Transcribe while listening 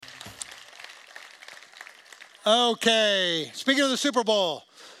Okay, speaking of the Super Bowl,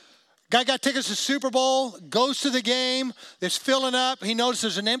 guy got tickets to the Super Bowl, goes to the game, it's filling up. He notices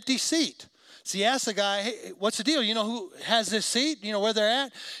there's an empty seat. So he asks the guy, hey, what's the deal? You know who has this seat? You know where they're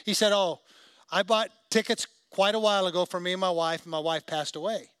at? He said, oh, I bought tickets quite a while ago for me and my wife passed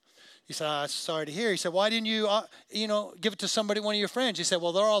away. He said, I'm sorry to hear. He said, why didn't you, give it to somebody, one of your friends? He said,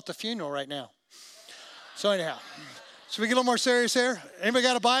 well, they're all at the funeral right now. So anyhow, should we get a little more serious here? Anybody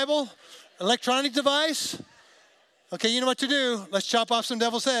got a Bible? Electronic device? Okay, you know what to do. Let's chop off some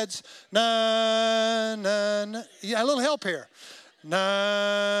devil's heads. Na, na, na. Yeah, a little help here.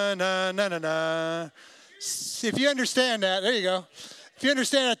 Na, na, na, na, na. If you understand that, there you go. If you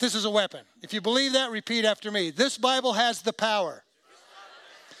understand that, this is a weapon. If you believe that, repeat after me. This Bible has the power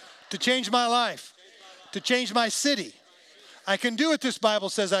to change my life, to change my city. I can do what this Bible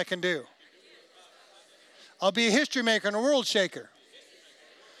says I can do. I'll be a history maker and a world shaker.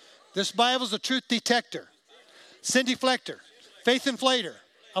 This Bible's a truth detector, sin deflector, faith inflator.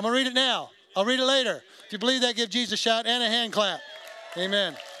 I'm going to read it now. I'll read it later. If you believe that, give Jesus a shout and a hand clap.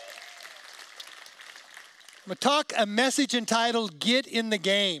 Amen. I'm going to talk a message entitled, Get in the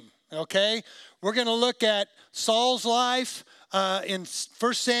Game, okay? We're going to look at Saul's life in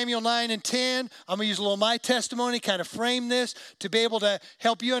 1 Samuel 9 and 10. I'm going to use a little of my testimony, kind of frame this to be able to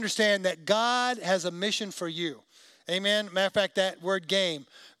help you understand that God has a mission for you. Amen. Matter of fact, that word game,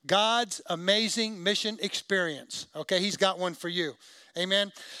 God's amazing mission experience. Okay, he's got one for you.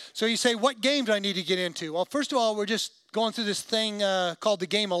 Amen. So you say, what game do I need to get into? Well, first of all, we're just going through this thing called the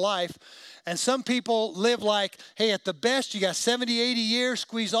game of life. And some people live like, hey, at the best, you got 70, 80 years,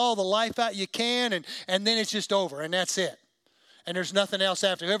 squeeze all the life out you can, and then it's just over, and that's it. And there's nothing else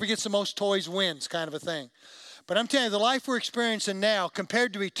after. Whoever gets the most toys wins, kind of a thing. But I'm telling you, the life we're experiencing now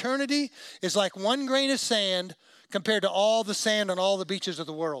compared to eternity is like one grain of sand compared to all the sand on all the beaches of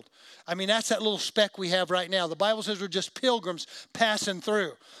the world. I mean, that's that little speck we have right now. The Bible says we're just pilgrims passing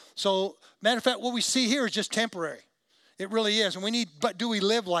through. So, matter of fact, what we see here is just temporary. It really is. And but do we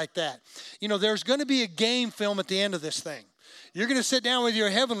live like that? You know, there's going to be a game film at the end of this thing. You're going to sit down with your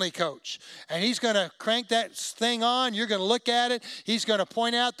heavenly coach, and he's going to crank that thing on. You're going to look at it. He's going to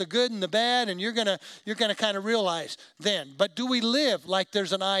point out the good and the bad, and you're going to kind of realize then. But do we live like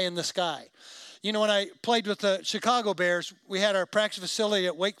there's an eye in the sky? You know, when I played with the Chicago Bears, we had our practice facility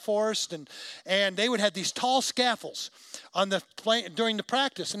at Wake Forest, and they would have these tall scaffolds on the during the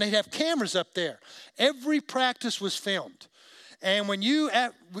practice, and they'd have cameras up there. Every practice was filmed. And when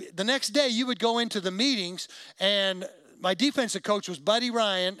the next day, you would go into the meetings, and my defensive coach was Buddy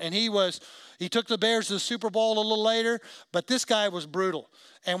Ryan, and he took the Bears to the Super Bowl a little later, but this guy was brutal.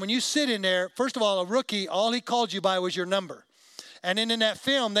 And when you sit in there, first of all, a rookie, all he called you by was your number. And then in that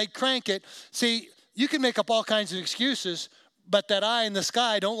film, they'd crank it. See, you can make up all kinds of excuses, but that eye in the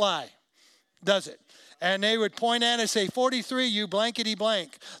sky don't lie, does it? And they would point at it and say, 43, you blankety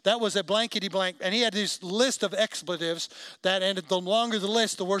blank. That was a blankety blank. And he had this list of expletives that, and the longer the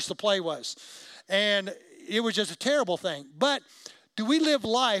list, the worse the play was. And it was just a terrible thing. But do we live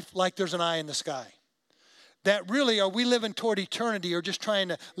life like there's an eye in the sky? That really, are we living toward eternity or just trying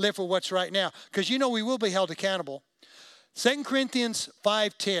to live for what's right now? Because you know we will be held accountable. 2 Corinthians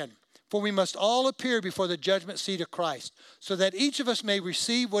 5:10, for we must all appear before the judgment seat of Christ, so that each of us may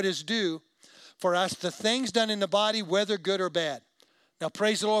receive what is due for us, the things done in the body, whether good or bad. Now,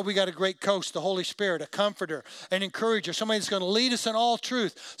 praise the Lord, we got a great coach, the Holy Spirit, a comforter, an encourager, somebody that's going to lead us in all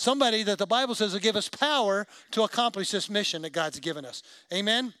truth, somebody that the Bible says will give us power to accomplish this mission that God's given us.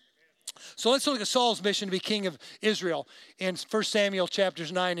 Amen? So let's look at Saul's mission to be king of Israel in 1 Samuel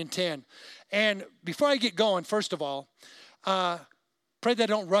chapters 9 and 10. And before I get going, first of all, pray that I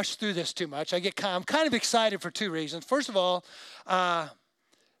don't rush through this too much. I'm kind of excited for two reasons. First of all, I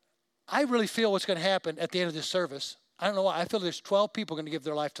really feel what's going to happen at the end of this service. I don't know why. I feel there's 12 people going to give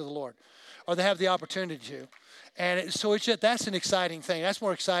their life to the Lord, or they have the opportunity to. And that's an exciting thing. That's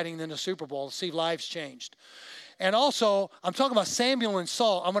more exciting than the Super Bowl, to see lives changed. And also, I'm talking about Samuel and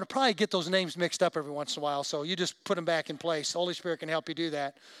Saul. I'm going to probably get those names mixed up every once in a while, so you just put them back in place. The Holy Spirit can help you do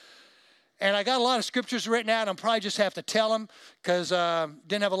that. And I got a lot of scriptures written out. I'm probably just have to tell them because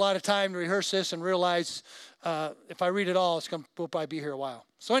didn't have a lot of time to rehearse this and realize if I read it all, we'll probably be here a while.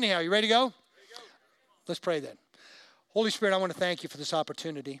 So anyhow, you ready to go? Let's pray then. Holy Spirit, I want to thank you for this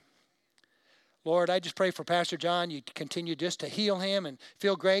opportunity. Lord, I just pray for Pastor John. You continue just to heal him and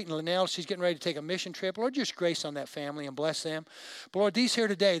feel great. And Linnell, she's getting ready to take a mission trip. Lord, just grace on that family and bless them. But Lord, these here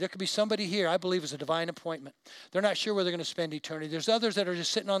today, there could be somebody here I believe is a divine appointment. They're not sure where they're going to spend eternity. There's others that are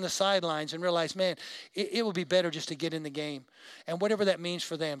just sitting on the sidelines and realize, man, it would be better just to get in the game. And whatever that means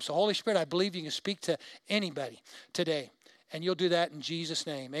for them. So Holy Spirit, I believe you can speak to anybody today. And you'll do that in Jesus'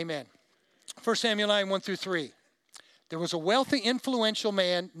 name. Amen. 1 Samuel 9, 1 through 3. There was a wealthy, influential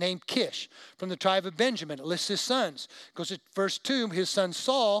man named Kish from the tribe of Benjamin. It lists his sons. It goes to verse 2. His son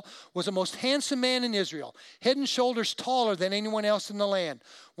Saul was the most handsome man in Israel, head and shoulders taller than anyone else in the land.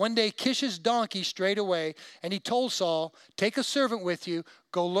 One day Kish's donkey strayed away, and he told Saul, take a servant with you,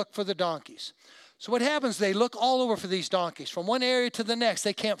 go look for the donkeys. So what happens, they look all over for these donkeys. From one area to the next,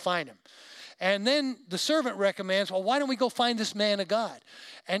 they can't find them. And then the servant recommends, well, why don't we go find this man of God?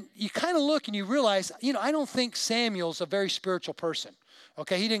 And you kind of look and you realize, I don't think Samuel's a very spiritual person.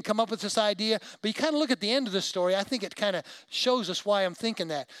 Okay, he didn't come up with this idea, but you kind of look at the end of the story. I think it kind of shows us why I'm thinking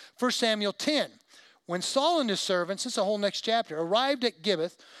that. 1 Samuel 10, when Saul and his servants, it's a whole next chapter, arrived at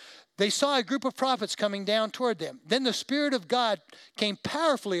Gibeath, they saw a group of prophets coming down toward them. Then the Spirit of God came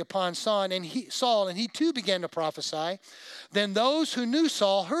powerfully upon Saul, and he too began to prophesy. Then those who knew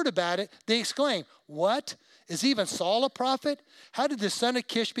Saul heard about it. They exclaimed, what? Is even Saul a prophet? How did the son of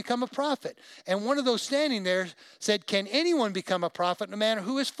Kish become a prophet? And one of those standing there said, can anyone become a prophet no matter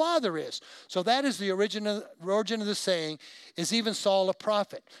who his father is? So that is the origin of the saying, is even Saul a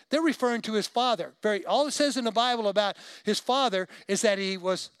prophet? They're referring to his father. All it says in the Bible about his father is that he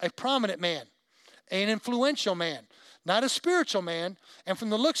was a prominent man, an influential man, not a spiritual man. And from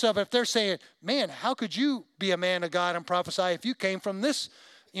the looks of it, if they're saying, man, how could you be a man of God and prophesy if you came from this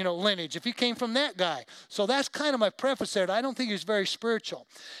lineage, if he came from that guy. So that's kind of my preface there. I don't think he's very spiritual.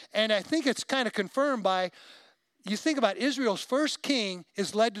 And I think it's kind of confirmed by, you think about Israel's first king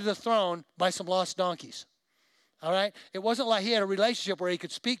is led to the throne by some lost donkeys. All right? It wasn't like he had a relationship where he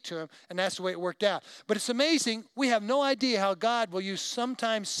could speak to him, and that's the way it worked out. But it's amazing. We have no idea how God will use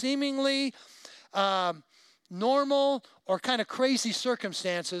sometimes seemingly normal or kind of crazy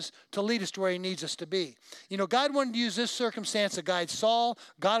circumstances to lead us to where he needs us to be. God wanted to use this circumstance to guide Saul.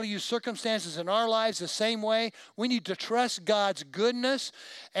 God will use circumstances in our lives the same way. We need to trust God's goodness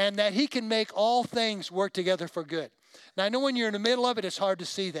and that he can make all things work together for good. Now, I know when you're in the middle of it, it's hard to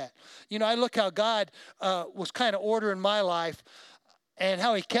see that. I look how God was kind of ordering my life and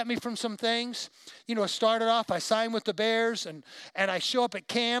how he kept me from some things. It started off, I signed with the Bears, and I show up at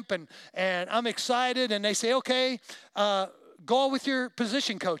camp, and I'm excited, and they say, okay, go with your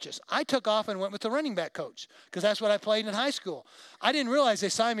position coaches. I took off and went with the running back coach because that's what I played in high school. I didn't realize they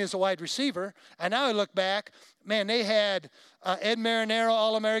signed me as a wide receiver, and now I look back, man, they had Ed Marinero,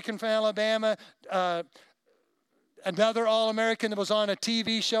 All-American from Alabama, another All-American that was on a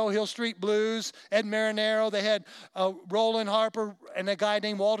TV show, Hill Street Blues, Ed Marinero. They had Roland Harper and a guy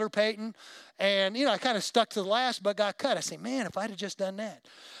named Walter Payton. And, I kind of stuck to the last but got cut. I say, man, if I'd have just done that.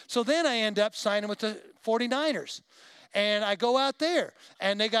 So then I end up signing with the 49ers. And I go out there,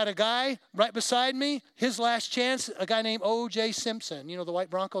 and they got a guy right beside me, his last chance, a guy named O.J. Simpson, the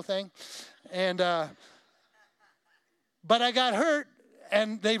white Bronco thing. And but I got hurt.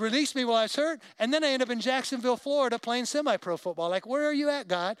 And they released me while I was hurt. And then I ended up in Jacksonville, Florida, playing semi-pro football. Like, where are you at,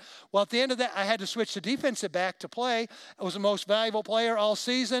 God? Well, at the end of that, I had to switch to defensive back to play. I was the most valuable player all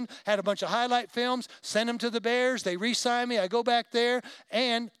season. Had a bunch of highlight films. Sent them to the Bears. They re-signed me. I go back there.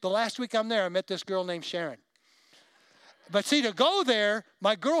 And the last week I'm there, I met this girl named Sharon. But see, to go there,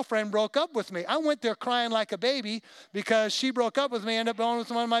 my girlfriend broke up with me. I went there crying like a baby because she broke up with me, ended up going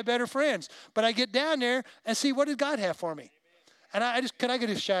with one of my better friends. But I get down there and see, what did God have for me? And can I get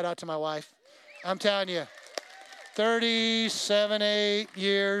a shout out to my wife? I'm telling you, 37, 8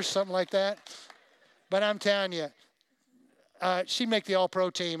 years, something like that. But I'm telling you, she'd make the all-pro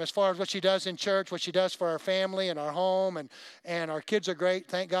team as far as what she does in church, what she does for our family and our home, and our kids are great,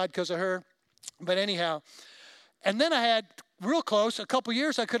 thank God, because of her. But anyhow, and then I had real close, a couple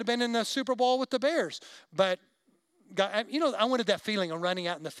years, I could have been in the Super Bowl with the Bears. But God, I wanted that feeling of running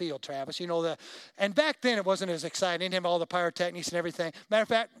out in the field, Travis. And back then it wasn't as exciting. I didn't have all the pyrotechnics and everything. Matter of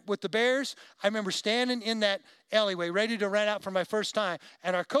fact, with the Bears, I remember standing in that alleyway ready to run out for my first time.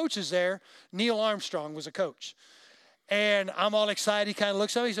 And our coach is there. Neil Armstrong was a coach. And I'm all excited. He kind of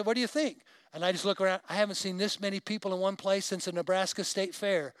looks at me. He said, what do you think? And I just look around. I haven't seen this many people in one place since the Nebraska State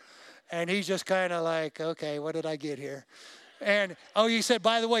Fair. And he's just kind of like, okay, what did I get here? And, he said,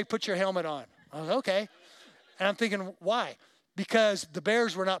 by the way, put your helmet on. I was okay. And I'm thinking, why? Because the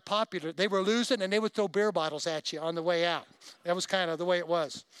Bears were not popular. They were losing, and they would throw beer bottles at you on the way out. That was kind of the way it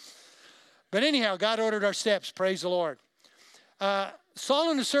was. But anyhow, God ordered our steps. Praise the Lord.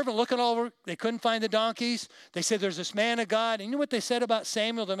 Saul and the servant looking all over. They couldn't find the donkeys. They said, there's this man of God. And you know what they said about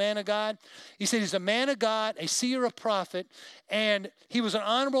Samuel, the man of God? He said he's a man of God, a seer, a prophet, and he was an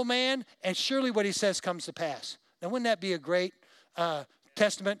honorable man, and surely what he says comes to pass. Now, wouldn't that be a great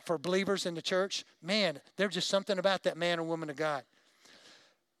testament for believers in the church? Man, there's just something about that man or woman of God.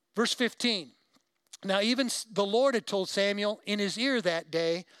 Verse 15. Now even the Lord had told Samuel in his ear that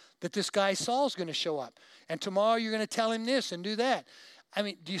day, that this guy Saul's going to show up. And tomorrow you're going to tell him this and do that. I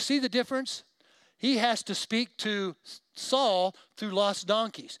mean, do you see the difference? He has to speak to Saul through lost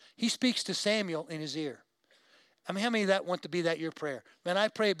donkeys. He speaks to Samuel in his ear. I mean, how many of that want to be that your prayer? Man, I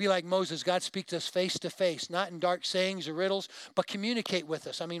pray it be like Moses. God speak to us face to face, not in dark sayings or riddles, but communicate with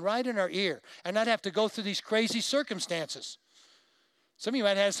us. I mean, right in our ear, and not have to go through these crazy circumstances. Some of you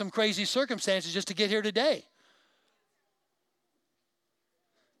might have some crazy circumstances just to get here today.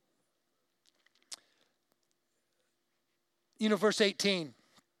 You know, verse 18.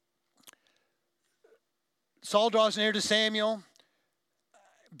 Saul draws near to Samuel.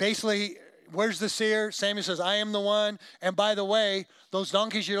 Basically, where's the seer? Samuel says, I am the one. And by the way, those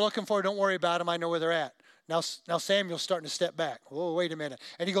donkeys you're looking for, don't worry about them. I know where they're at. Now Samuel's starting to step back. Whoa, wait a minute.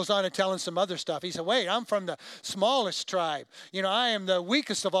 And he goes on and telling some other stuff. He said, wait, I'm from the smallest tribe. You know, I am the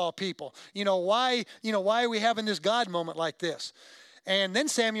weakest of all people. Why are we having this God moment like this? And then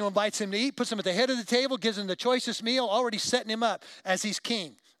Samuel invites him to eat, puts him at the head of the table, gives him the choicest meal, already setting him up as he's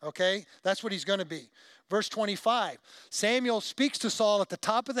king. Okay? That's what he's going to be. Verse 25, Samuel speaks to Saul at the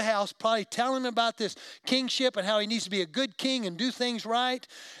top of the house, probably telling him about this kingship and how he needs to be a good king and do things right.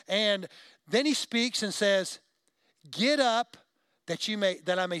 And then he speaks and says, get up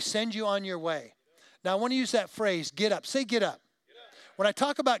that I may send you on your way. Now I want to use that phrase, get up. Say get up. When I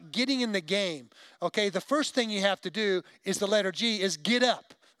talk about getting in the game, okay, the first thing you have to do is the letter G, is get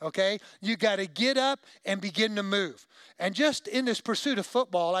up. Okay, you got to get up and begin to move. And just in this pursuit of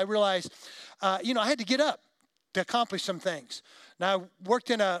football, I realized, I had to get up to accomplish some things. Now, I worked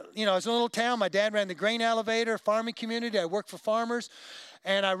in I was in a little town. My dad ran the grain elevator, farming community. I worked for farmers.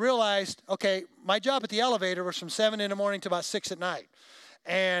 And I realized, okay, my job at the elevator was from 7 in the morning to about 6 at night.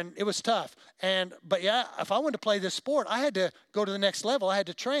 And it was tough. But yeah, if I wanted to play this sport, I had to go to the next level. I had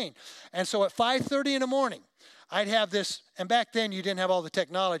to train. And so at 5:30 in the morning, I'd have this, and back then you didn't have all the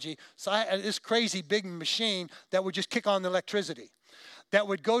technology, so I had this crazy big machine that would just kick on the electricity, that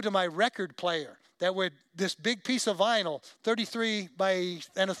would go to my record player, this big piece of vinyl, 33 by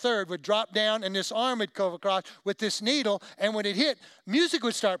and a third, would drop down, and this arm would go across with this needle, and when it hit, music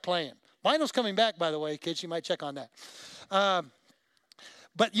would start playing. Vinyl's coming back, by the way, kids, you might check on that.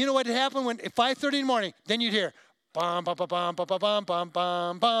 But you know what had happened when at 5:30 in the morning, then you'd hear, bum bum bum bum bum bum bum bum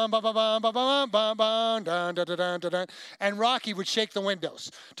bum bum bum bum bum bum bum dun dun dun dun dun, and Rocky would shake the windows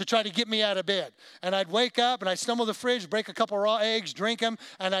to try to get me out of bed. And I'd wake up and I'd stumble the fridge, break a couple raw eggs, drink them,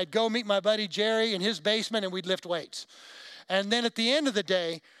 and I'd go meet my buddy Jerry in his basement and we'd lift weights. And then at the end of the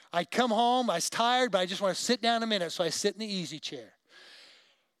day, I'd come home, I was tired, but I just want to sit down a minute, so I sit in the easy chair.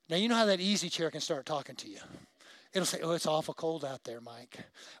 Now you know how that easy chair can start talking to you. It'll say, oh, it's awful cold out there, Mike.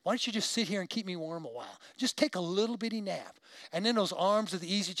 Why don't you just sit here and keep me warm a while? Just take a little bitty nap. And then those arms of the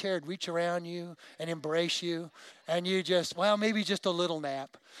easy chair would reach around you and embrace you. And you just, maybe just a little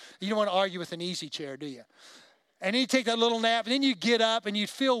nap. You don't want to argue with an easy chair, do you? And then you take that little nap, and then you get up, and you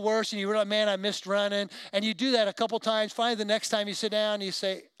feel worse, and you realize, man, I missed running. And you do that a couple times. Finally, the next time you sit down, you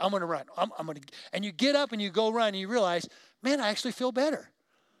say, I'm going to run. And you get up, and you go run, and you realize, man, I actually feel better.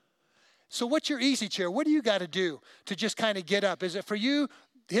 So what's your easy chair? What do you got to do to just kind of get up? Is it for you,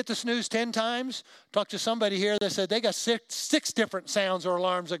 hit the snooze 10 times? Talk to somebody here that said they got six different sounds or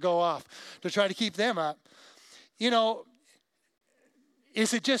alarms that go off to try to keep them up.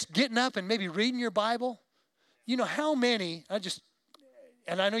 Is it just getting up and maybe reading your Bible? How many,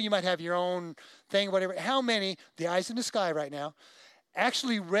 and I know you might have your own thing, whatever, how many, the eyes in the sky right now,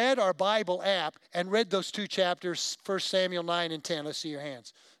 actually read our Bible app and read those 2 chapters, 1 Samuel 9 and 10. Let's see your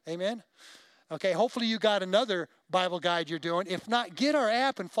hands. Amen? Okay, hopefully you got another Bible guide you're doing. If not, get our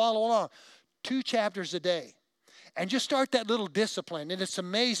app and follow along. 2 chapters a day. And just start that little discipline. And it's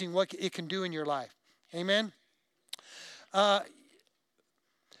amazing what it can do in your life. Amen? For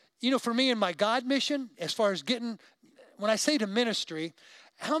me in my God mission, as far as when I say to ministry,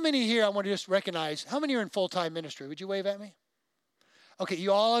 how many here, I want to just recognize, how many are in full-time ministry? Would you wave at me? Okay,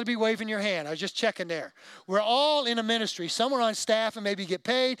 you all ought to be waving your hand. I was just checking there. We're all in a ministry. Some are on staff and maybe get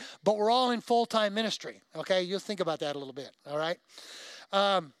paid, but we're all in full-time ministry. Okay, you'll think about that a little bit, all right?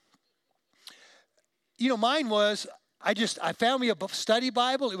 Mine was, I found me a study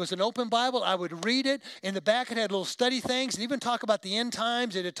Bible. It was an open Bible. I would read it. In the back, it had little study things. It even talk about the end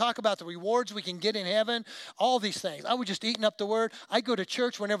times. It would talk about the rewards we can get in heaven. All these things. I was just eating up the Word. I'd go to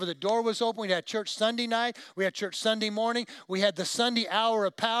church whenever the door was open. We had church Sunday night. We had church Sunday morning. We had the Sunday hour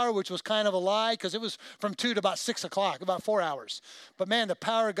of power, which was kind of a lie because it was from 2 to about 6 o'clock, about 4 hours. But man, the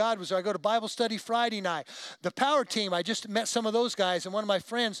power of God was there. I go to Bible study Friday night. The power team, I just met some of those guys, and one of my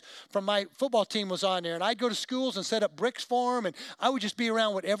friends from my football team was on there. And I'd go to schools and set up bricks for them, and I would just be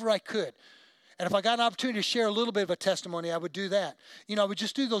around whatever I could. And if I got an opportunity to share a little bit of a testimony, I would do that. I would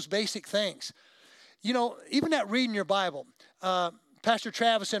just do those basic things. Even that reading your Bible, Pastor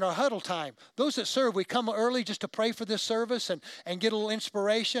Travis in our huddle time, those that serve, we come early just to pray for this service and get a little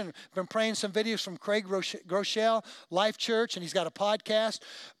inspiration. Been praying some videos from Craig Groeschel, Life Church, and he's got a podcast.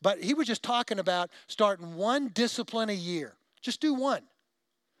 But he was just talking about starting one discipline a year. Just do one.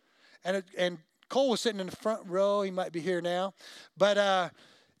 And Cole was sitting in the front row. He might be here now. But, I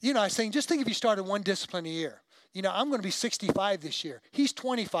was saying, just think if you started one discipline a year. I'm going to be 65 this year. He's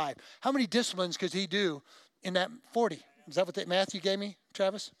 25. How many disciplines could he do in that 40? Is that what the math you gave me,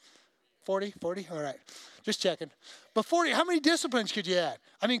 Travis? 40? All right. Just checking. But 40, how many disciplines could you add?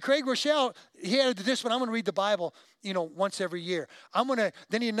 I mean, Craig Rochelle, he added the discipline, I'm going to read the Bible, once every year.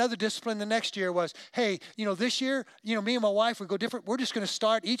 Then another discipline the next year was, hey, this year, me and my wife, we go different. We're just going to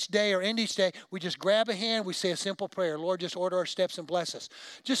start each day or end each day. We just grab a hand. We say a simple prayer. Lord, just order our steps and bless us.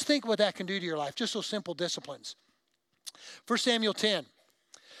 Just think what that can do to your life. Just those simple disciplines. 1 Samuel 10.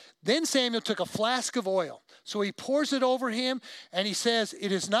 Then Samuel took a flask of oil. So he pours it over him, and he says,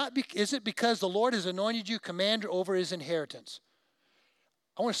 is it because the Lord has anointed you commander over his inheritance?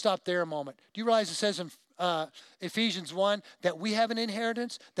 I want to stop there a moment. Do you realize it says in Ephesians 1 that we have an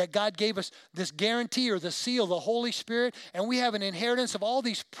inheritance, that God gave us this guarantee or the seal, the Holy Spirit, and we have an inheritance of all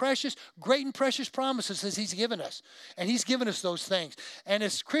these precious, great and precious promises that he's given us. And he's given us those things. And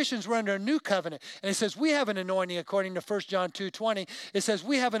as Christians, we're under a new covenant. And it says we have an anointing according to 1 John 2:20. It says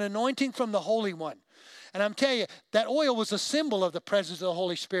we have an anointing from the Holy One. And I'm telling you, that oil was a symbol of the presence of the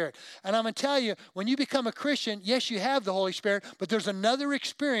Holy Spirit. And I'm going to tell you, when you become a Christian, yes, you have the Holy Spirit, but there's another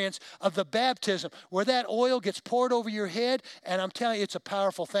experience of the baptism where that oil gets poured over your head, and I'm telling you, it's a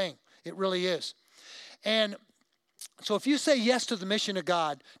powerful thing. It really is. And so if you say yes to the mission of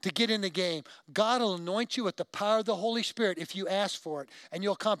God to get in the game, God will anoint you with the power of the Holy Spirit if you ask for it, and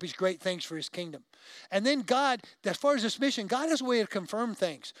you'll accomplish great things for his kingdom. And then God, as far as this mission, God has a way to confirm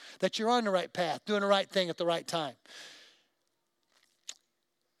things, that you're on the right path, doing the right thing at the right time.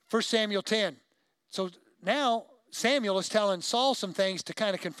 1 Samuel 10. So now Samuel is telling Saul some things to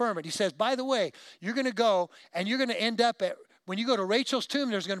kind of confirm it. He says, by the way, you're going to go and you're going to end up when you go to Rachel's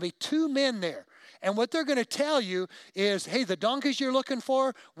tomb, there's going to be two men there. And what they're going to tell you is, hey, the donkeys you're looking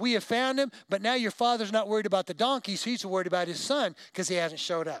for, we have found them, but now your father's not worried about the donkeys. He's worried about his son because he hasn't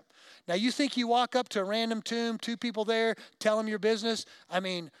showed up. Now, you think you walk up to a random tomb, two people there, tell them your business? I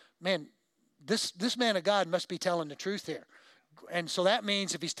mean, man, this man of God must be telling the truth here. And so that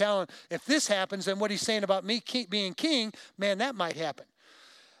means if this happens, then what he's saying about me being king, man, that might happen.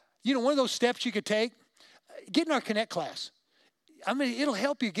 One of those steps you could take, get in our Connect class. I mean, it'll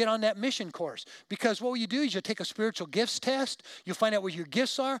help you get on that mission course, because what you do is you take a spiritual gifts test. You'll find out what your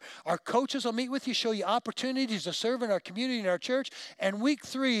gifts are. Our coaches will meet with you, show you opportunities to serve in our community, in our church. And week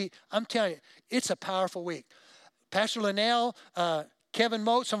 3, I'm telling you, it's a powerful week. Pastor Linnell, Kevin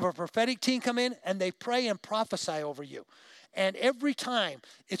Moat, some of our prophetic team come in, and they pray and prophesy over you. And every time,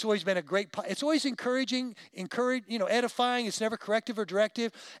 it's always been it's always encouraging, edifying. It's never corrective or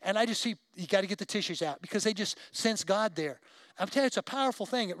directive. And I just see, you got to get the tissues out because they just sense God there. I'm telling you, it's a powerful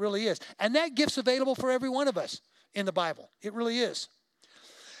thing. It really is. And that gift's available for every one of us in the Bible. It really is.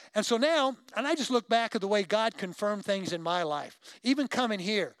 And so now, and I just look back at the way God confirmed things in my life. Even coming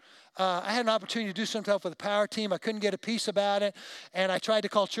here, I had an opportunity to do some stuff with the power team. I couldn't get a piece about it. And I tried to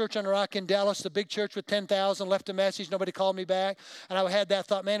call Church on the Rock in Dallas, the big church with 10,000, left a message. Nobody called me back. And I had that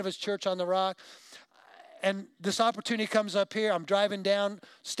thought, man, if it's Church on the Rock. And this opportunity comes up here. I'm driving down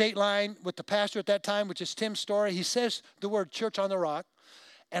State Line with the pastor at that time, which is Tim Story. He says the word Church on the Rock.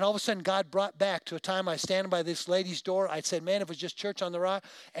 And all of a sudden, God brought back to a time I was standing by this lady's door. I said, man, if it was just Church on the Rock.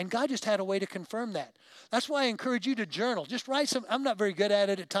 And God just had a way to confirm that. That's why I encourage you to journal. Just write some. I'm not very good at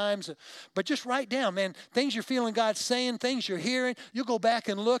it at times, but just write down, man, things you're feeling God saying, things you're hearing. You'll go back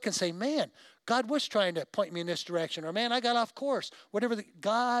and look and say, man, God was trying to point me in this direction. Or, man, I got off course.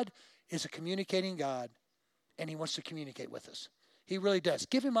 God is a communicating God, and he wants to communicate with us. He really does.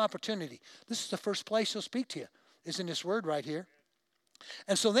 Give him opportunity. This is the first place he'll speak to you, is in this word right here.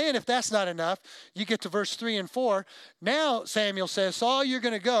 And so then, if that's not enough, you get to verse 3 and 4. Now Samuel says, Saul, you're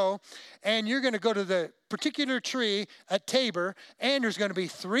going to go, and you're going to go to the particular tree at Tabor, and there's going to be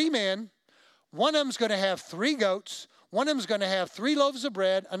 3 men. One of them's going to have 3 goats. One of them's going to have 3 loaves of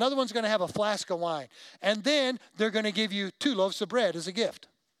bread. Another one's going to have a flask of wine. And then they're going to give you 2 loaves of bread as a gift.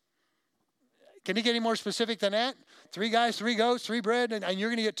 Can you get any more specific than that? 3 guys, 3 goats, 3 bread, and you're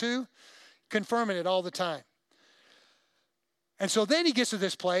going to get 2? Confirming it all the time. And so then he gets to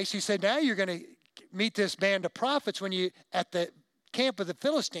this place. He said, now you're going to meet this band of prophets when you, at the camp of the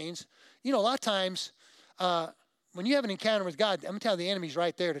Philistines. A lot of times when you have an encounter with God, I'm going to tell you, the enemy's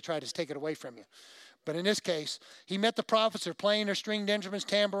right there to try to take it away from you. But in this case, he met the prophets. They're playing their stringed instruments,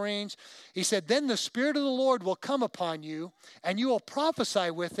 tambourines. He said, then the Spirit of the Lord will come upon you, and you will prophesy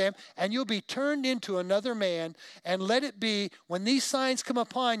with them, and you'll be turned into another man. And let it be, when these signs come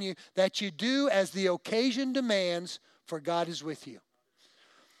upon you, that you do as the occasion demands, for God is with you.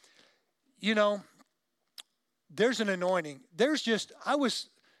 You know, there's an anointing.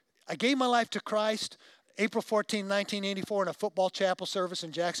 I gave my life to Christ April 14, 1984 in a football chapel service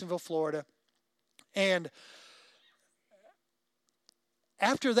in Jacksonville, Florida. And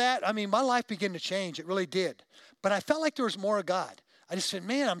after that, I mean, my life began to change. It really did. But I felt like there was more of God. I just said,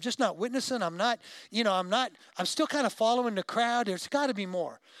 man, I'm just not witnessing. I'm still kind of following the crowd. There's got to be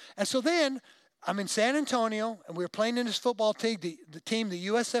more. And so then I'm in San Antonio, and we were playing in this football team, the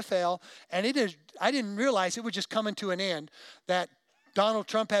USFL, and I didn't realize it was just coming to an end, that Donald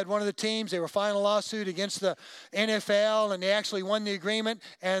Trump had one of the teams. They were filing a lawsuit against the NFL, and they actually won the agreement,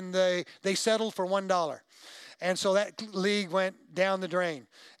 and they settled for $1. And so that league went down the drain.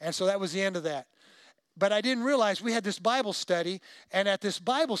 And so that was the end of that. But I didn't realize we had this Bible study, and at this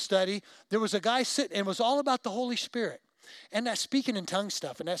Bible study, there was a guy sitting, and it was all about the Holy Spirit. And that speaking in tongues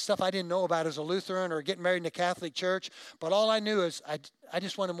stuff, and that stuff I didn't know about as a Lutheran or getting married in a Catholic church. But all I knew is I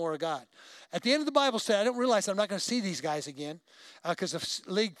just wanted more of God. At the end of the Bible study, I don't realize I'm not going to see these guys again because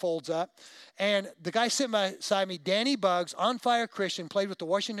the league folds up. And the guy sitting beside me, Danny Buggs, on fire Christian, played with the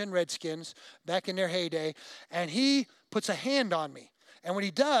Washington Redskins back in their heyday. And he puts a hand on me. And when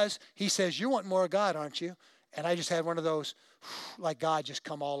he does, he says, "You're wanting more of God, aren't you?" And I just had one of those, like God just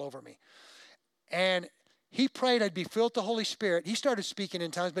come all over me. And he prayed I'd be filled with the Holy Spirit. He started speaking in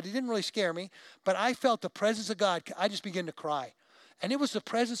tongues, but it didn't really scare me. But I felt the presence of God. I just began to cry. And it was the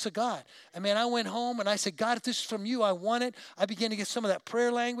presence of God. I mean, I went home and I said, God, if this is from you, I want it. I began to get some of that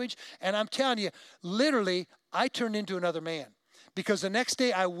prayer language. And I'm telling you, literally, I turned into another man. Because the next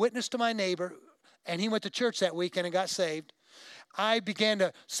day I witnessed to my neighbor, and he went to church that weekend and got saved. I began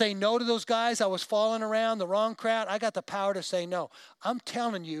to say no to those guys. I was following around the wrong crowd. I got the power to say no. I'm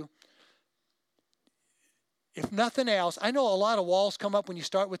telling you, if nothing else, I know a lot of walls come up when you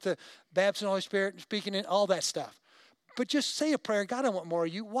start with the baptism of the Holy Spirit and speaking in all that stuff. But just say a prayer. God, I want more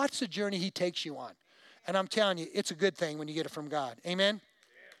of you. Watch the journey he takes you on. And I'm telling you, it's a good thing when you get it from God. Amen?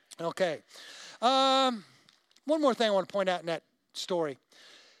 Okay. One more thing I want to point out in that story.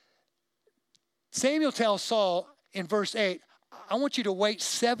 Samuel tells Saul in verse 8, I want you to wait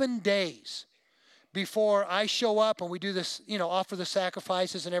 7 days before I show up and we do this, offer the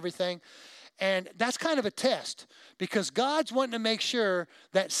sacrifices and everything. And that's kind of a test because God's wanting to make sure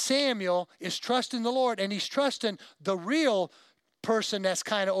that Samuel is trusting the Lord, and he's trusting the real person that's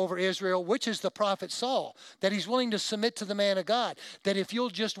kind of over Israel, which is the prophet Saul, that he's willing to submit to the man of God, that if you'll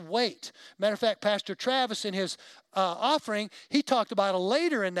just wait. Matter of fact, Pastor Travis in his offering, he talked about it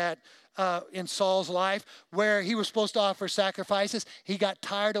later in that in Saul's life where he was supposed to offer sacrifices. He got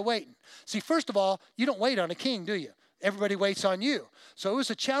tired of waiting. See, first of all, you don't wait on a king, do you? Everybody waits on you. So it was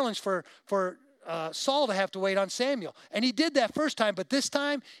a challenge for Saul to have to wait on Samuel. And he did that first time, but this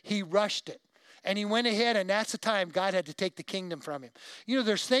time he rushed it. And he went ahead, and that's the time God had to take the kingdom from him.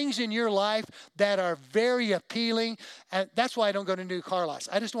 There's things in your life that are very appealing, and that's why I don't go to new car lots.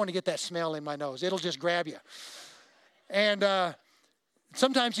 I just want to get that smell in my nose. It'll just grab you. And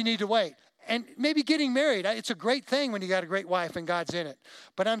sometimes you need to wait. And maybe getting married, it's a great thing when you got a great wife and God's in it.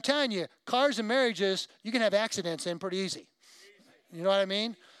 But I'm telling you, cars and marriages, you can have accidents in pretty easy. You know what I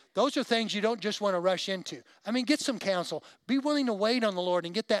mean? Those are things you don't just want to rush into. I mean, get some counsel. Be willing to wait on the Lord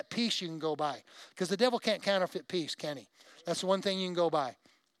and get that peace you can go by. Because the devil can't counterfeit peace, can he? That's the one thing you can go by.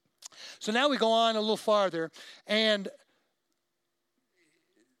 So now we go on a little farther. And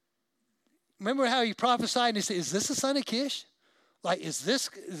remember how he prophesied and he said, is this the son of Kish? Like, is this,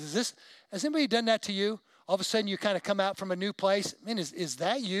 has anybody done that to you? All of a sudden you kind of come out from a new place. Man, is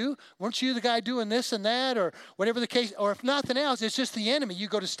that you? Weren't you the guy doing this and that, or whatever the case? Or if nothing else, it's just the enemy. You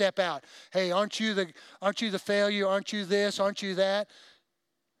go to step out. Hey, aren't you the failure? Aren't you this? Aren't you that?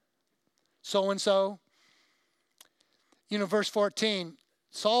 So and so. Verse 14,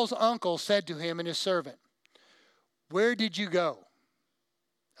 Saul's uncle said to him and his servant, where did you go?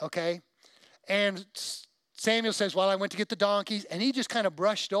 Okay. And Samuel says, well, I went to get the donkeys. And he just kind of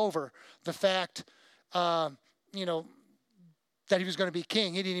brushed over the fact, that he was going to be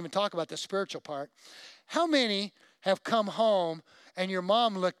king. He didn't even talk about the spiritual part. How many have come home and your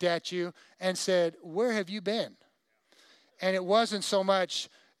mom looked at you and said, where have you been? And it wasn't so much,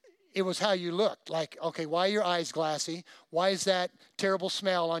 it was how you looked. Like, okay, why are your eyes glassy? Why is that terrible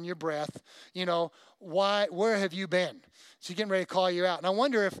smell on your breath? Where have you been? She's getting ready to call you out. And I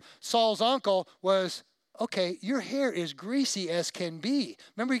wonder if Saul's uncle was okay, your hair is greasy as can be.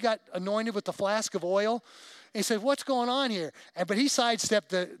 Remember he got anointed with the flask of oil? And he said, what's going on here? But he sidestepped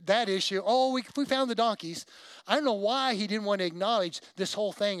that issue. Oh, we found the donkeys. I don't know why he didn't want to acknowledge this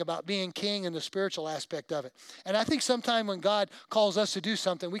whole thing about being king and the spiritual aspect of it. And I think sometime when God calls us to do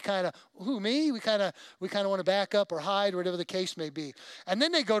something, we kind of, who, me? We kind of want to back up or hide, or whatever the case may be. And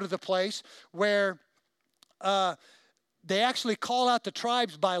then they go to the place where they actually call out the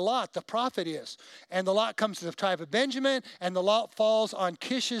tribes by lot, the prophet is. And the lot comes to the tribe of Benjamin, and the lot falls on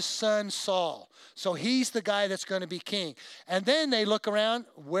Kish's son Saul. So he's the guy that's going to be king. And then they look around,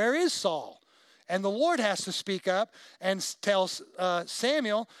 where is Saul? And the Lord has to speak up and tells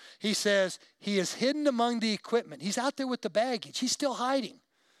Samuel, he says, he is hidden among the equipment. He's out there with the baggage. He's still hiding,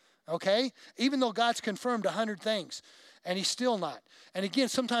 okay? Even though God's confirmed 100 things, and he's still not. And again,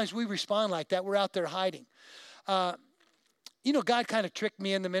 sometimes we respond like that. We're out there hiding. You know, God kind of tricked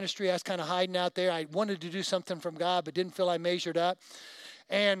me in the ministry. I was kind of hiding out there. I wanted to do something from God, but didn't feel I measured up.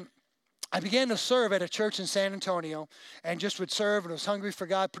 And I began to serve at a church in San Antonio, and just would serve and was hungry for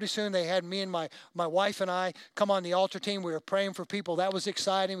God. Pretty soon they had me and my wife and I come on the altar team. We were praying for people. That was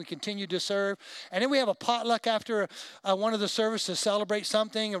exciting. We continued to serve. And then we have a potluck after one of the services to celebrate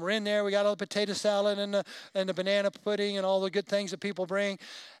something, and we're in there. We got all the potato salad and the banana pudding and all the good things that people bring.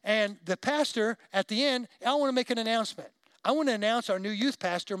 And the pastor at the end, I want to make an announcement. I want to announce our new youth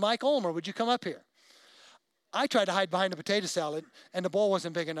pastor, Mike Ulmer. Would you come up here? I tried to hide behind the potato salad, and the bowl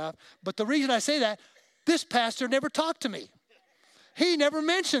wasn't big enough. But the reason I say that, this pastor never talked to me. He never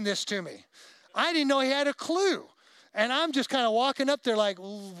mentioned this to me. I didn't know he had a clue. And I'm just kind of walking up there like,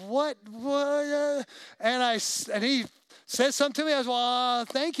 what? And he said something to me. I was, well,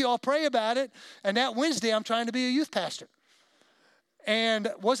 thank you. I'll pray about it. And that Wednesday, I'm trying to be a youth pastor.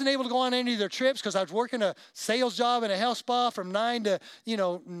 And wasn't able to go on any of their trips because I was working a sales job in a health spa from 9 to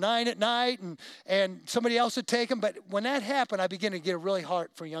 9 at night, and somebody else would take them. But when that happened, I began to get a really heart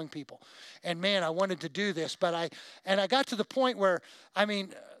for young people. And man, I wanted to do this, but I got to the point where, I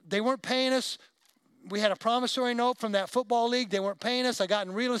mean, they weren't paying us. We had a promissory note from that football league. They weren't paying us. I got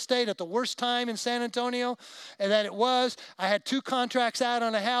in real estate at the worst time in San Antonio, and that it was. I had 2 contracts out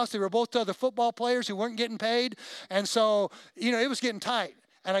on a house. They were both other football players who weren't getting paid. And so, it was getting tight.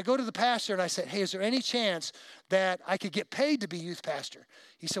 And I go to the pastor and I said, hey, is there any chance that I could get paid to be youth pastor?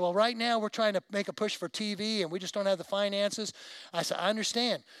 He said, well, right now we're trying to make a push for TV and we just don't have the finances. I said, I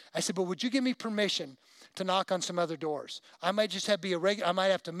understand. I said, but would you give me permission to knock on some other doors? I might just have to be I might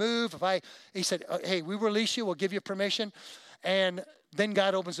have to move. He said, hey, we release you. We'll give you permission. And then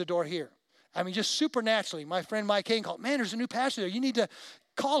God opens the door here. I mean, just supernaturally. My friend Mike Hagan called, man, there's a new pastor there. You need to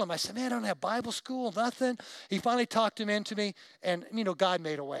call him. I said, man, I don't have Bible school, nothing. He finally talked him into me, and, God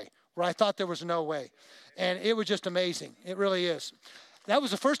made a way where I thought there was no way. And it was just amazing. It really is. That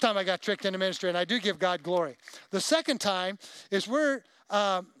was the first time I got tricked into ministry, and I do give God glory. The second time is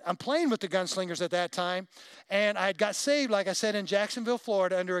I'm playing with the Gunslingers at that time, and I got saved, like I said, in Jacksonville,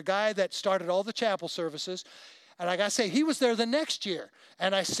 Florida, under a guy that started all the chapel services. And like I say, he was there the next year.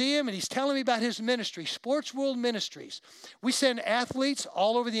 And I see him, and he's telling me about his ministry, Sports World Ministries. We send athletes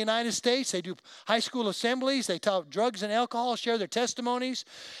all over the United States. They do high school assemblies. They talk drugs and alcohol, share their testimonies.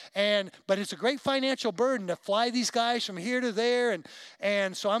 But it's a great financial burden to fly these guys from here to there.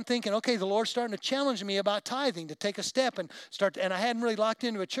 And so I'm thinking, okay, the Lord's starting to challenge me about tithing, to take a step and start. And I hadn't really locked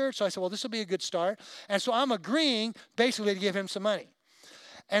into a church, so I said, well, this will be a good start. And so I'm agreeing basically to give him some money.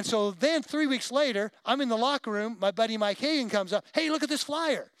 And so then 3 weeks later, I'm in the locker room. My buddy Mike Hagan comes up. Hey, look at this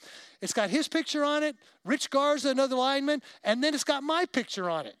flyer. It's got his picture on it, Rich Garza, another lineman, and then it's got my picture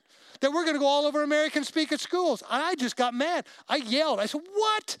on it. That we're going to go all over America and speak at schools. I just got mad. I yelled. I said,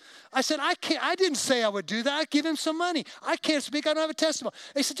 what? I said, I can't. I didn't say I would do that. I'd give him some money. I can't speak. I don't have a testimony.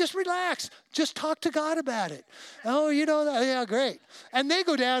 They said, just relax. Just talk to God about it. Oh, yeah, great. And they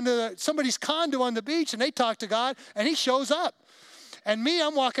go down to somebody's condo on the beach, and they talk to God, and he shows up. And me,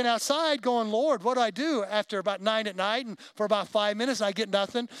 I'm walking outside going, Lord, what do I do? After about 9 at night, and for about 5 minutes, I get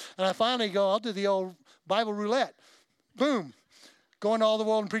nothing. And I finally go, I'll do the old Bible roulette. Boom. Go into all the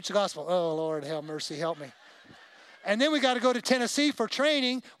world and preach the gospel. Oh, Lord, have mercy, help me. And then we got to go to Tennessee for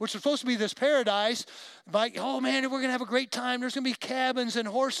training, which was supposed to be this paradise. Like, oh, man, we're going to have a great time. There's going to be cabins and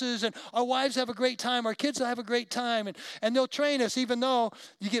horses, and our wives have a great time. Our kids will have a great time. And they'll train us, even though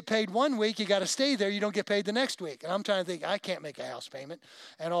you get paid 1 week, you got to stay there. You don't get paid the next week. And I'm trying to think, I can't make a house payment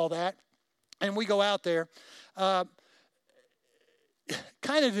and all that. And we go out there.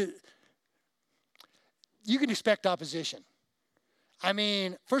 You can expect opposition. I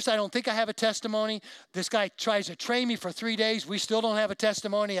mean, first, I don't think I have a testimony. This guy tries to train me for 3 days. We still don't have a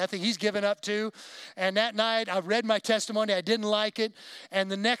testimony. I think he's given up too. And that night, I read my testimony. I didn't like it. And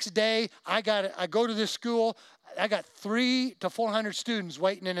the next day, I go to this school. I got 300 to 400 students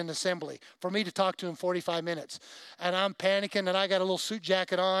waiting in an assembly for me to talk to in 45 minutes. And I'm panicking, and I got a little suit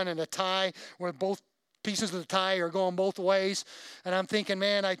jacket on and a tie where both pieces of the tie are going both ways. And I'm thinking,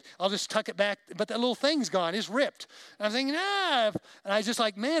 man, I'll just tuck it back. But that little thing's gone. It's ripped. And I'm thinking, And I was just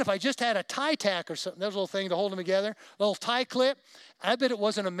like, man, if I just had a tie tack or something, that was a little thing to hold them together, a little tie clip. I bet it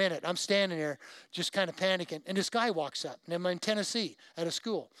wasn't a minute. I'm standing there just kind of panicking. And this guy walks up. And I'm in Tennessee at a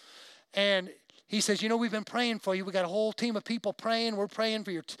school. And he says, we've been praying for you. We got a whole team of people praying. We're praying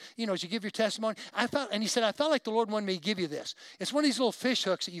for your, as you give your testimony. And he said, I felt like the Lord wanted me to give you this. It's one of these little fish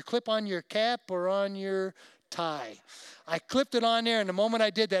hooks that you clip on your cap or on your tie. I clipped it on there, and the moment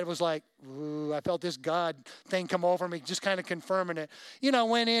I did that, it was like, ooh, I felt this God thing come over me, just kind of confirming it. I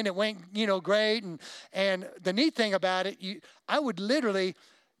went in, it went, great. And the neat thing about it, I would literally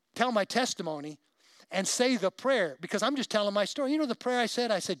tell my testimony and say the prayer, because I'm just telling my story. The prayer I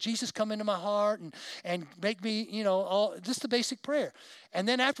said, Jesus, come into my heart and make me, just the basic prayer. And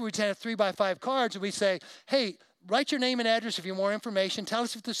then afterwards, we had 3x5 cards, and we say, hey, write your name and address if you want more information. Tell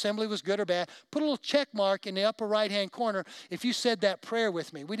us if the assembly was good or bad. Put a little check mark in the upper right-hand corner if you said that prayer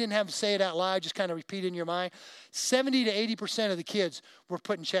with me. We didn't have to say it out loud, just kind of repeat it in your mind. 70 to 80% of the kids were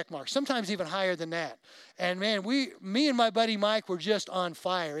putting check marks, sometimes even higher than that. And man, me and my buddy Mike were just on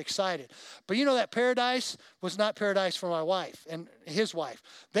fire, excited. But that paradise was not paradise for my wife and his wife.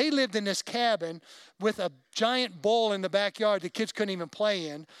 They lived in this cabin with a giant bowl in the backyard the kids couldn't even play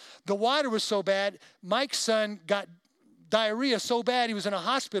in. The water was so bad, Mike's son got diarrhea so bad he was in a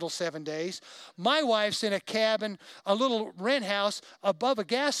hospital 7 days. My wife's in a cabin, a little rent house above a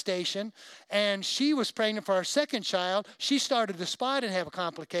gas station, and she was pregnant for our second child. She started to spot and have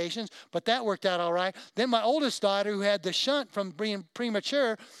complications, but that worked out all right. Then my oldest daughter, who had the shunt from being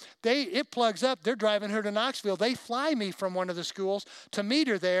premature, it plugs up. They're driving her to Knoxville. They fly me from one of the schools to meet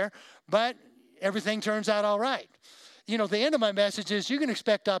her there, but everything turns out all right. The end of my message is you can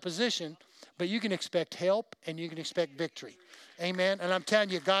expect opposition, but you can expect help and you can expect victory. Amen. And I'm telling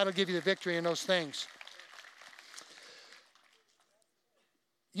you, God will give you the victory in those things.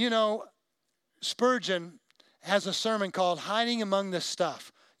 Spurgeon has a sermon called Hiding Among the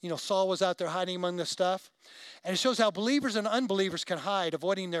Stuff. Saul was out there hiding among the stuff. And it shows how believers and unbelievers can hide,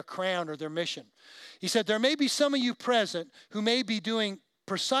 avoiding their crown or their mission. He said, there may be some of you present who may be doing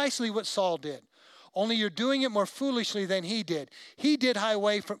precisely what Saul did. Only you're doing it more foolishly than he did. He did hide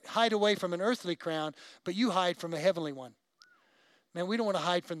away from an earthly crown, but you hide from a heavenly one. Man, we don't want to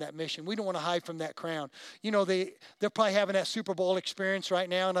hide from that mission. We don't want to hide from that crown. They're probably having that Super Bowl experience right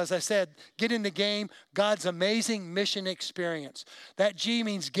now. And as I said, get in the game, God's amazing mission experience. That G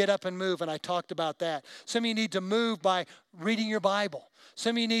means get up and move, and I talked about that. Some of you need to move by reading your Bible.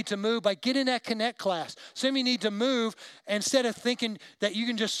 Some of you need to move by getting that Connect class. Some of you need to move instead of thinking that you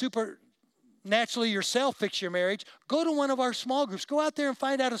can just naturally yourself fix your marriage. Go to one of our small groups. Go out there and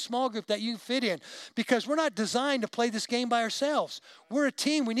find out a small group that you fit in, because we're not designed to play this game by ourselves. We're a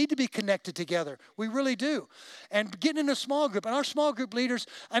team. We need to be connected together. We really do. And getting in a small group, and our small group leaders,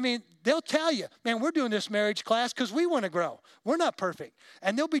 they'll tell you, man, we're doing this marriage class because we want to grow. We're not perfect.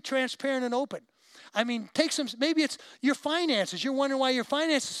 And they'll be transparent and open. Maybe it's your finances. You're wondering why your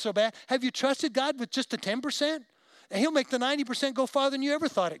finances are so bad. Have you trusted God with just the 10%? And he'll make the 90% go farther than you ever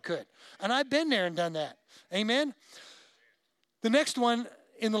thought it could. And I've been there and done that. Amen? The next one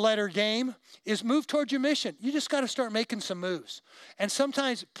in the letter game is move towards your mission. You just got to start making some moves. And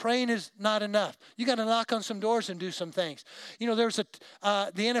sometimes praying is not enough. You got to knock on some doors and do some things. The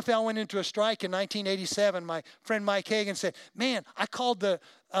NFL went into a strike in 1987. My friend Mike Hagan said, man, I called the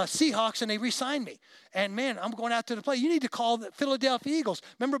Seahawks and they re-signed me. And man, I'm going out to the play. You need to call the Philadelphia Eagles.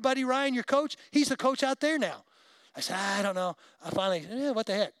 Remember Buddy Ryan, your coach? He's the coach out there now. I said, I don't know. I finally, what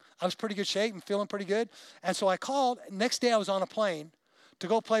the heck? I was pretty good shape and feeling pretty good. And so I called. Next day I was on a plane to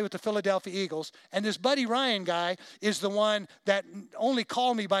go play with the Philadelphia Eagles. And this Buddy Ryan guy is the one that only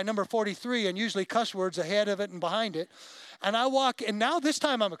called me by number 43 and usually cuss words ahead of it and behind it. And I walk, and now this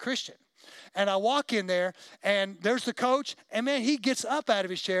time I'm a Christian. And I walk in there, and there's the coach, and man, he gets up out of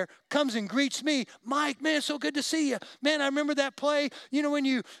his chair, comes and greets me. Mike, man, so good to see you. Man, I remember that play, when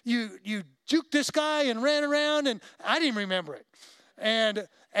you juked this guy and ran around, and I didn't remember it. And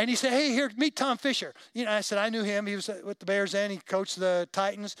he said, hey, here, meet Tom Fisher. I said, I knew him. He was with the Bears then. He coached the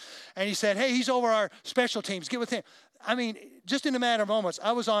Titans. And he said, hey, he's over our special teams. Get with him. Just in a matter of moments,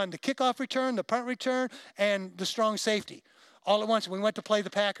 I was on the kickoff return, the punt return, and the strong safety all at once. We went to play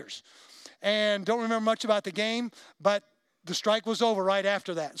the Packers. And don't remember much about the game, but the strike was over right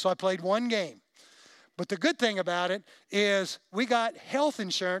after that. So I played one game. But the good thing about it is we got health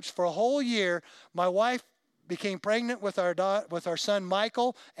insurance for a whole year. My wife became pregnant with our son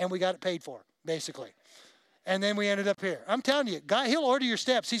Michael, and we got it paid for, basically. And then we ended up here. I'm telling you, God, he'll order your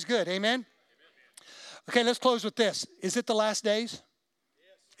steps. He's good. Amen? Okay, let's close with this. Is it the last days?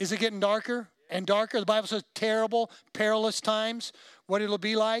 Is it getting darker and darker? The Bible says terrible, perilous times, what it'll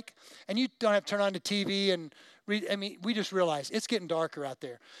be like. And you don't have to turn on the TV and read. I mean, we just realize it's getting darker out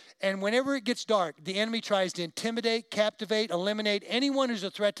there. And whenever it gets dark, the enemy tries to intimidate, captivate, eliminate anyone who's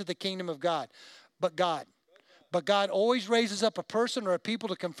a threat to the kingdom of God. But God always raises up a person or a people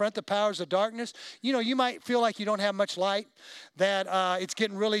to confront the powers of darkness. You know, you might feel like you don't have much light, that it's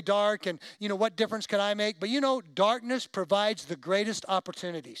getting really dark, and, you know, what difference can I make? But, you know, darkness provides the greatest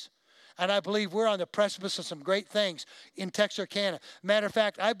opportunities. And I believe we're on the precipice of some great things in Texarkana. Matter of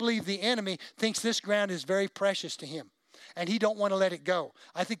fact, I believe the enemy thinks this ground is very precious to him, and he don't want to let it go.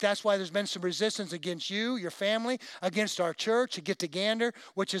 I think that's why there's been some resistance against you, your family, against our church, to Get to Gander,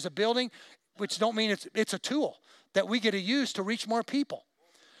 which is a building, which don't mean it's a tool that we get to use to reach more people.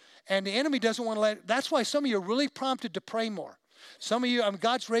 And the enemy doesn't want to let it. That's why some of you are really prompted to pray more. Some of you,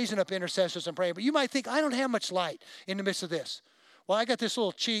 God's raising up intercessors and praying, but you might think, I don't have much light in the midst of this. Well, I got this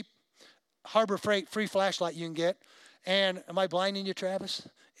little cheap Harbor Freight free flashlight you can get. And am I blinding you, Travis?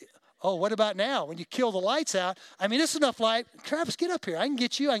 Oh, what about now? When you kill the lights out, I mean, it's enough light. Travis, get up here. I can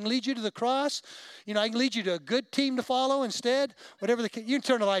get you. I can lead you to the cross. You know, I can lead you to a good team to follow instead. Whatever you can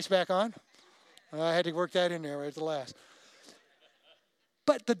turn the lights back on. I had to work that in there right at the last.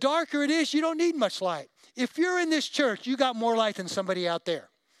 But the darker it is, you don't need much light. If you're in this church, you got more light than somebody out there.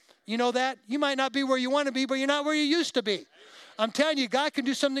 You know that? You might not be where you want to be, but you're not where you used to be. I'm telling you, God can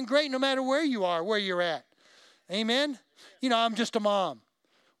do something great no matter where you are, where you're at. Amen? You know, I'm just a mom.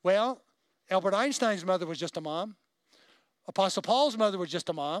 Well, Albert Einstein's mother was just a mom. Apostle Paul's mother was just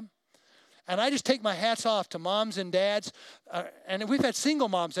a mom. And I just take my hats off to moms and dads. And we've had single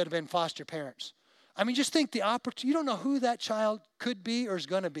moms that have been foster parents. I mean, just think the opportunity. You don't know who that child could be or is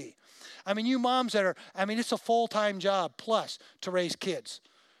going to be. I mean, you moms that are, I mean, it's a full-time job plus to raise kids.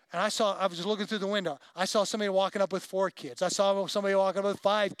 And I was looking through the window. I saw somebody walking up with 4 kids. I saw somebody walking up with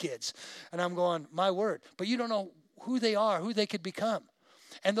 5 kids. And I'm going, my word. But you don't know who they are, who they could become.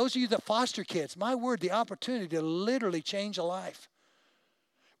 And those of you that foster kids, my word, the opportunity to literally change a life.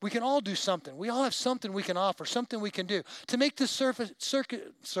 We can all do something. We all have something we can offer, something we can do to make this service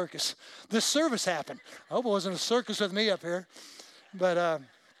happen. I hope it wasn't a circus with me up here. But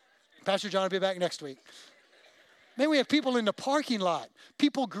Pastor John will be back next week. Then we have people in the parking lot,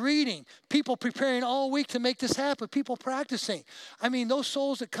 people greeting, people preparing all week to make this happen, people practicing. I mean, those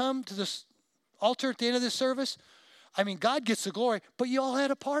souls that come to this altar at the end of this service, I mean, God gets the glory, but you all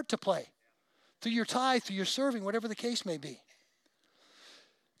had a part to play through your tithe, through your serving, whatever the case may be.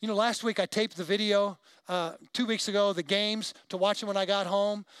 You know, last week I taped the video, 2 weeks ago, the games, to watch them when I got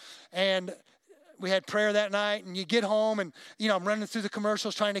home. And we had prayer that night, and you get home, and, you know, I'm running through the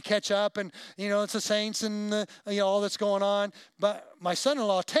commercials trying to catch up, and, you know, it's the Saints and, you know, all that's going on. But my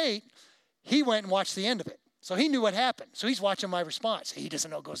son-in-law, Tate, he went and watched the end of it. So he knew what happened. So he's watching my response. He doesn't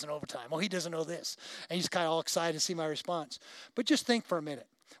know it goes in overtime. Oh, he doesn't know this. And he's kind of all excited to see my response. But just think for a minute.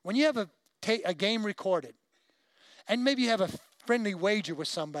 When you have a game recorded, and maybe you have a friendly wager with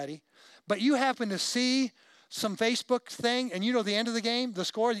somebody, but you happen to see some Facebook thing, and you know the end of the game, the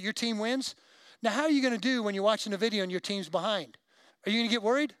score, that your team wins. Now, how are you going to do when you're watching the video and your team's behind? Are you going to get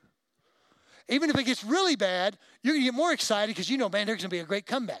worried? Even if it gets really bad, you're going to get more excited because you know, man, there's going to be a great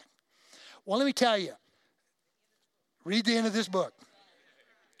comeback. Well, let me tell you. Read the end of this book.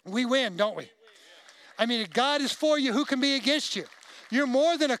 We win, don't we? I mean, if God is for you, who can be against you? You're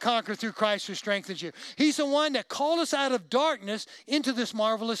more than a conqueror through Christ who strengthens you. He's the one that called us out of darkness into this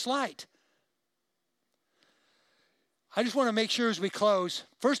marvelous light. I just want to make sure as we close,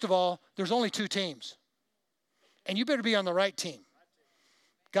 first of all, there's only 2 teams. And you better be on the right team.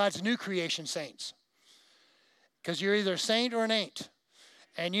 God's new creation saints. Because you're either a saint or an ain't.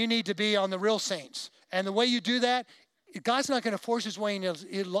 And you need to be on the real saints. And the way you do that, God's not going to force his way in your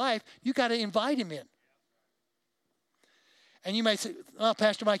life. You got to invite him in. And you might say, oh,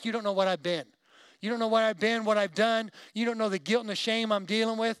 Pastor Mike, you don't know what I've been. You don't know what I've been, what I've done. You don't know the guilt and the shame I'm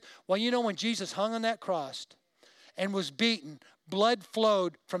dealing with. Well, you know, when Jesus hung on that cross and was beaten, blood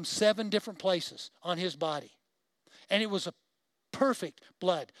flowed from 7 different places on his body. And it was a perfect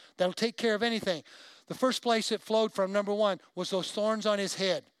blood that'll take care of anything. The first place it flowed from, number 1, was those thorns on his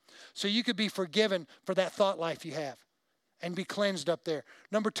head. So you could be forgiven for that thought life you have and be cleansed up there.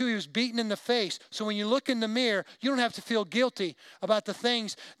 Number 2, he was beaten in the face. So when you look in the mirror, you don't have to feel guilty about the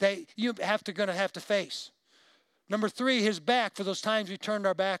things that you going to have to face. Number 3, his back for those times we turned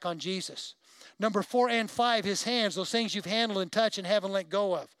our back on Jesus. Number 4 and 5, his hands, those things you've handled and touched and haven't let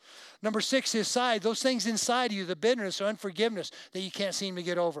go of. Number 6, his side, those things inside of you, the bitterness or unforgiveness that you can't seem to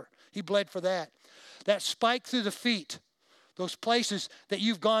get over. He bled for that. That spike through the feet, those places that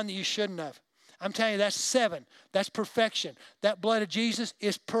you've gone that you shouldn't have. I'm telling you, that's 7. That's perfection. That blood of Jesus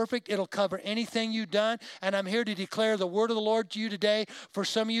is perfect. It'll cover anything you've done. And I'm here to declare the word of the Lord to you today. For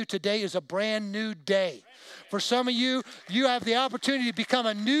some of you, today is a brand new day. For some of you, you have the opportunity to become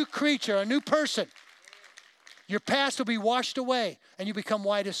a new creature, a new person. Your past will be washed away, and you become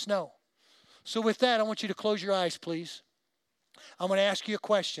white as snow. So with that, I want you to close your eyes, please. I'm going to ask you a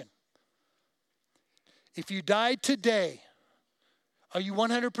question. If you died today, are you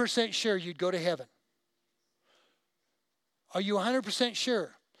 100% sure you'd go to heaven? Are you 100%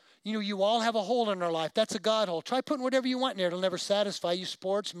 sure? You know, you all have a hole in our life. That's a God hole. Try putting whatever you want in there. It'll never satisfy you.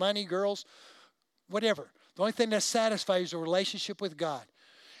 Sports, money, girls, whatever. The only thing that satisfies you is a relationship with God.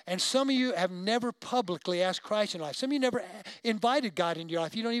 And some of you have never publicly asked Christ in your life. Some of you never invited God into your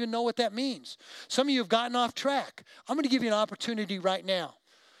life. You don't even know what that means. Some of you have gotten off track. I'm going to give you an opportunity right now.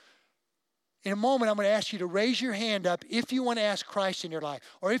 In a moment, I'm going to ask you to raise your hand up if you want to ask Christ in your life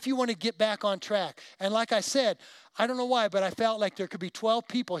or if you want to get back on track. And like I said, I don't know why, but I felt like there could be 12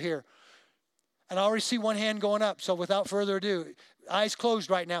 people here. And I already see one hand going up. So without further ado, eyes closed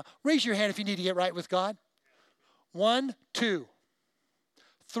right now. Raise your hand if you need to get right with God. 1, 2,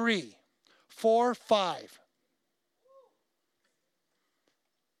 3, 4, 5.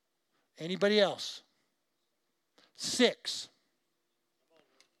 Anybody else? 6.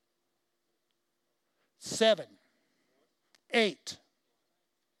 7, 8,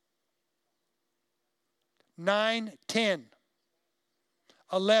 9, 10,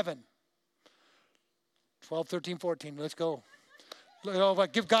 11, 12, 13, 14. Let's go.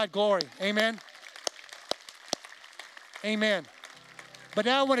 Give God glory. Amen. Amen. But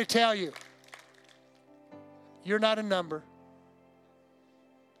now I want to tell you, you're not a number.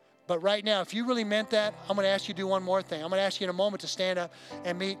 But right now, if you really meant that, I'm going to ask you to do one more thing. I'm going to ask you in a moment to stand up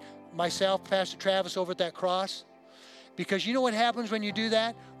and meet myself, Pastor Travis, over at that cross. Because you know what happens when you do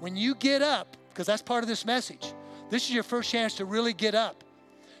that? When you get up, because that's part of this message, this is your first chance to really get up.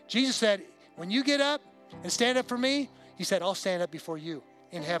 Jesus said, when you get up and stand up for me, he said, I'll stand up before you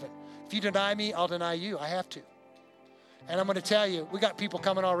in heaven. If you deny me, I'll deny you. I have to. And I'm going to tell you, we got people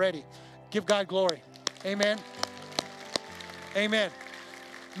coming already. Give God glory. Amen. Amen.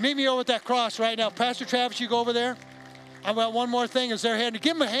 Meet me over at that cross right now. Pastor Travis, you go over there. I've got one more thing as they're heading.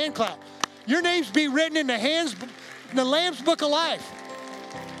 Give them a hand clap. Your names be written in the Lamb's Book of Life.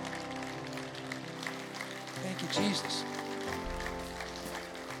 Thank you, Jesus.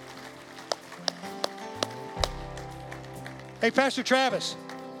 Hey, Pastor Travis.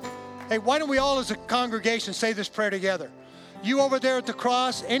 Hey, why don't we all as a congregation say this prayer together? You over there at the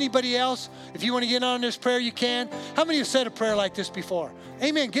cross, anybody else, if you want to get on this prayer, you can. How many have said a prayer like this before?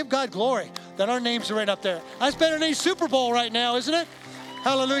 Amen. Give God glory that our names are right up there. That's better than any Super Bowl right now, isn't it?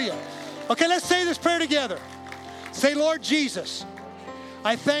 Hallelujah. Okay, let's say this prayer together. Say, Lord Jesus,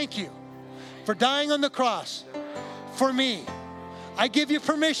 I thank you for dying on the cross for me. I give you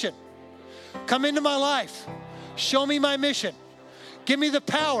permission. Come into my life. Show me my mission. Give me the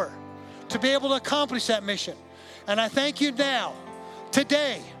power to be able to accomplish that mission. And I thank you now,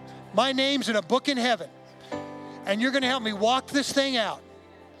 today, my name's in a book in heaven. And you're going to help me walk this thing out.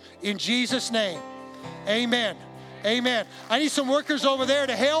 In Jesus' name, amen. Amen. I need some workers over there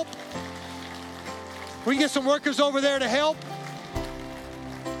to help. We can get some workers over there to help.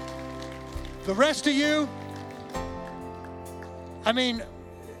 The rest of you, let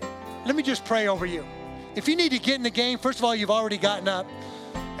me just pray over you. If you need to get in the game, first of all, you've already gotten up.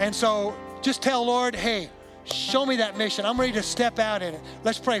 And so just tell Lord, hey, show me that mission. I'm ready to step out in it.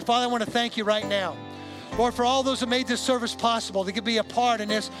 Let's pray. Father, I want to thank you right now. Lord, for all those who made this service possible, they could be a part in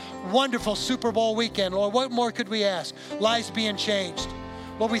this wonderful Super Bowl weekend. Lord, what more could we ask? Lives being changed.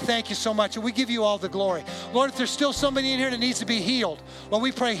 Lord, we thank you so much, and we give you all the glory. Lord, if there's still somebody in here that needs to be healed, Lord,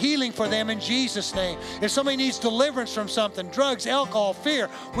 we pray healing for them in Jesus' name. If somebody needs deliverance from something, drugs, alcohol,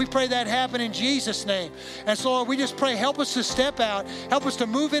 fear, we pray that happen in Jesus' name. And so, Lord, we just pray, help us to step out. Help us to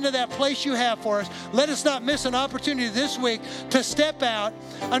move into that place you have for us. Let us not miss an opportunity this week to step out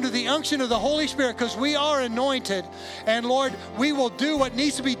under the unction of the Holy Spirit, because we are anointed. And, Lord, we will do what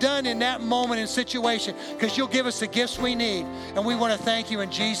needs to be done in that moment and situation, because you'll give us the gifts we need. And we want to thank you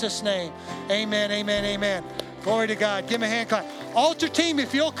in Jesus' name. Amen, amen, amen. Glory to God. Give me a hand clap. Altar team,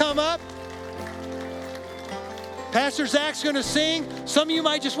 if you'll come up. Pastor Zach's going to sing. Some of you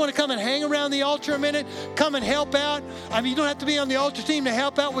might just want to come and hang around the altar a minute. Come and help out. I mean, you don't have to be on the altar team to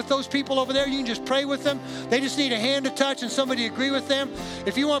help out with those people over there. You can just pray with them. They just need a hand to touch and somebody to agree with them.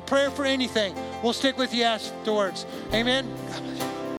 If you want prayer for anything, we'll stick with you afterwards. Amen.